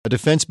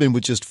defenseman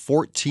with just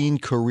 14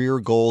 career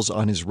goals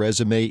on his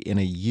resume in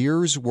a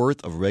year's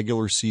worth of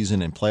regular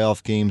season and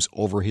playoff games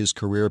over his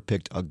career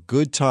picked a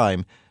good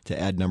time to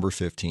add number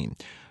 15.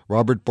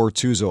 Robert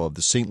Bortuzzo of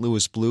the St.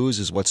 Louis Blues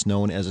is what's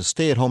known as a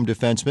stay-at-home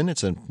defenseman.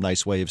 It's a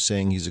nice way of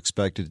saying he's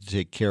expected to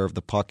take care of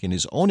the puck in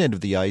his own end of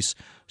the ice,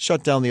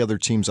 shut down the other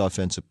team's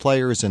offensive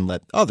players, and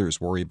let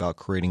others worry about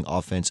creating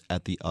offense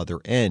at the other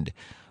end.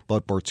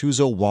 But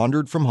Bortuzzo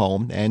wandered from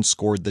home and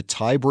scored the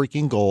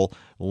tie-breaking goal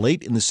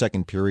late in the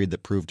second period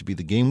that proved to be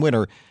the game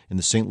winner in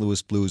the St.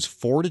 Louis Blues'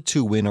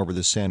 4-2 win over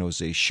the San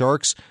Jose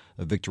Sharks,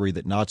 a victory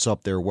that knots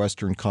up their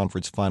Western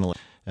Conference final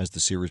as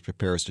the series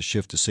prepares to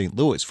shift to St.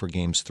 Louis for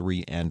Games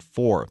 3 and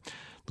 4.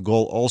 The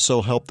goal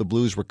also helped the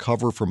Blues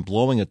recover from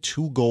blowing a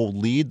 2-goal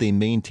lead they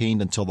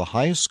maintained until the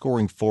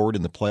highest-scoring forward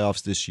in the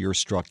playoffs this year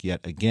struck yet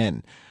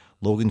again.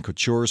 Logan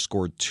Couture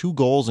scored 2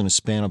 goals in a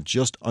span of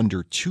just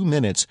under 2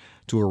 minutes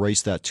to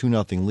erase that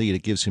 2-0 lead.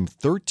 It gives him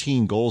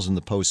 13 goals in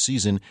the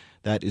postseason.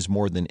 That is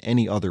more than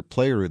any other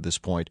player at this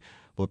point.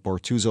 But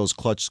Bortuzzo's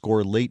clutch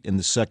score late in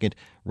the second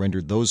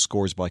rendered those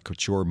scores by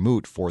Couture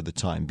moot for the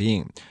time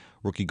being.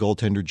 Rookie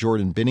goaltender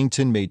Jordan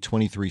Binnington made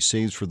 23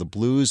 saves for the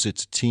Blues.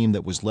 It's a team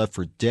that was left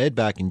for dead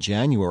back in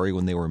January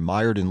when they were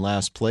mired in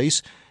last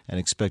place and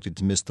expected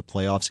to miss the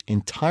playoffs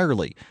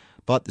entirely.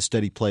 But the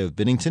steady play of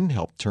Binnington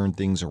helped turn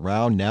things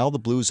around. Now the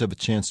Blues have a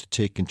chance to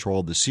take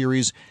control of the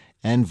series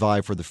and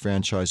vie for the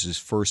franchise's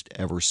first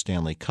ever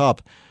Stanley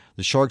Cup.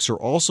 The Sharks are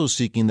also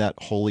seeking that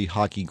holy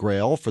hockey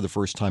grail for the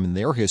first time in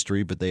their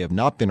history, but they have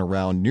not been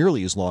around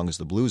nearly as long as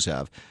the Blues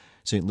have.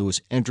 St. Louis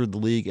entered the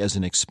league as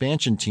an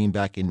expansion team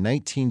back in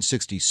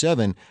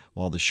 1967,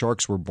 while the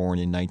Sharks were born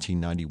in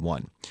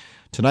 1991.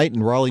 Tonight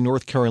in Raleigh,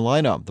 North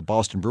Carolina, the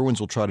Boston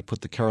Bruins will try to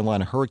put the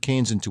Carolina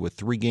Hurricanes into a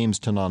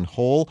 3-0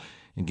 hole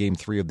in Game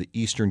 3 of the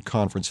Eastern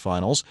Conference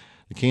Finals.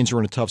 The Canes are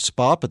in a tough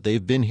spot, but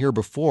they've been here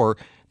before.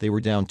 They were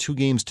down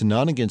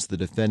 2-0 against the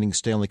defending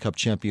Stanley Cup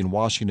champion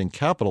Washington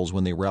Capitals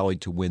when they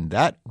rallied to win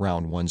that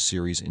Round 1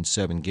 series in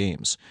 7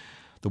 games.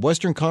 The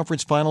Western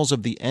Conference Finals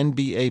of the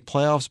NBA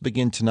playoffs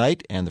begin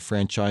tonight, and the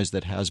franchise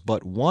that has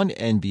but one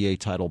NBA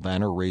title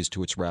banner raised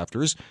to its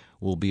rafters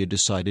will be a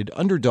decided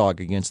underdog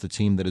against the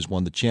team that has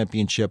won the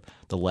championship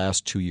the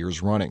last 2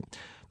 years running.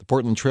 The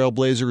Portland Trail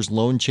Blazers'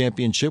 lone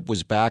championship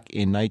was back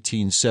in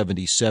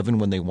 1977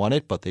 when they won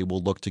it, but they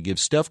will look to give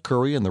Steph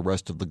Curry and the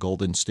rest of the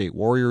Golden State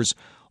Warriors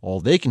all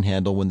they can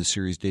handle when the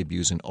series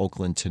debuts in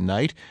Oakland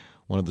tonight.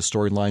 One of the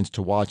storylines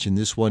to watch in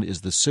this one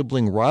is the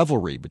sibling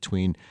rivalry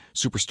between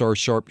superstar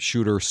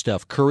sharpshooter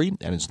Steph Curry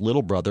and his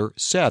little brother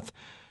Seth.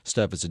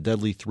 Steph is a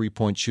deadly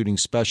three-point shooting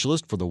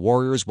specialist for the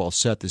Warriors, while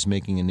Seth is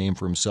making a name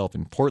for himself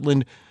in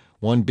Portland.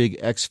 One big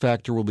X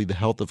factor will be the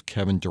health of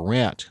Kevin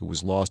Durant, who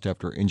was lost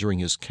after injuring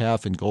his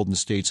calf in Golden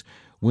State's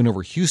win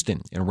over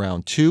Houston in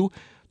Round 2.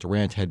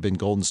 Durant had been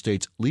Golden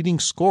State's leading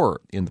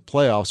scorer in the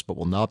playoffs, but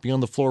will not be on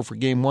the floor for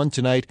Game 1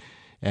 tonight.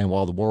 And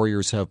while the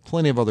Warriors have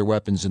plenty of other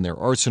weapons in their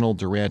arsenal,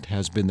 Durant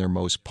has been their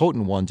most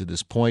potent one to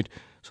this point,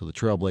 so the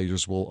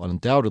Trailblazers will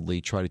undoubtedly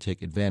try to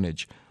take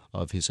advantage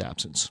of his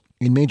absence.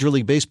 In Major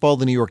League Baseball,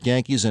 the New York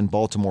Yankees and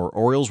Baltimore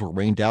Orioles were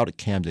rained out at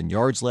Camden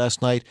Yards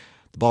last night.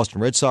 The Boston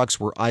Red Sox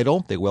were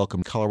idle. They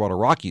welcomed Colorado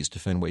Rockies to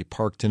Fenway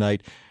Park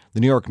tonight. The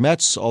New York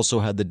Mets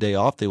also had the day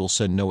off. They will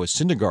send Noah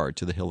Syndergaard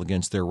to the hill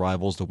against their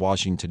rivals, the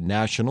Washington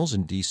Nationals,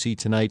 in D.C.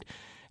 tonight.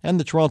 And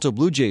the Toronto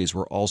Blue Jays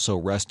were also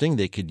resting.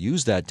 They could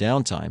use that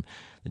downtime.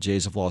 The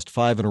Jays have lost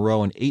 5 in a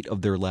row in 8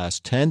 of their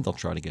last 10. They'll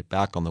try to get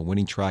back on the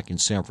winning track in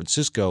San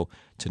Francisco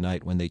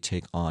tonight when they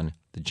take on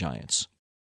the Giants.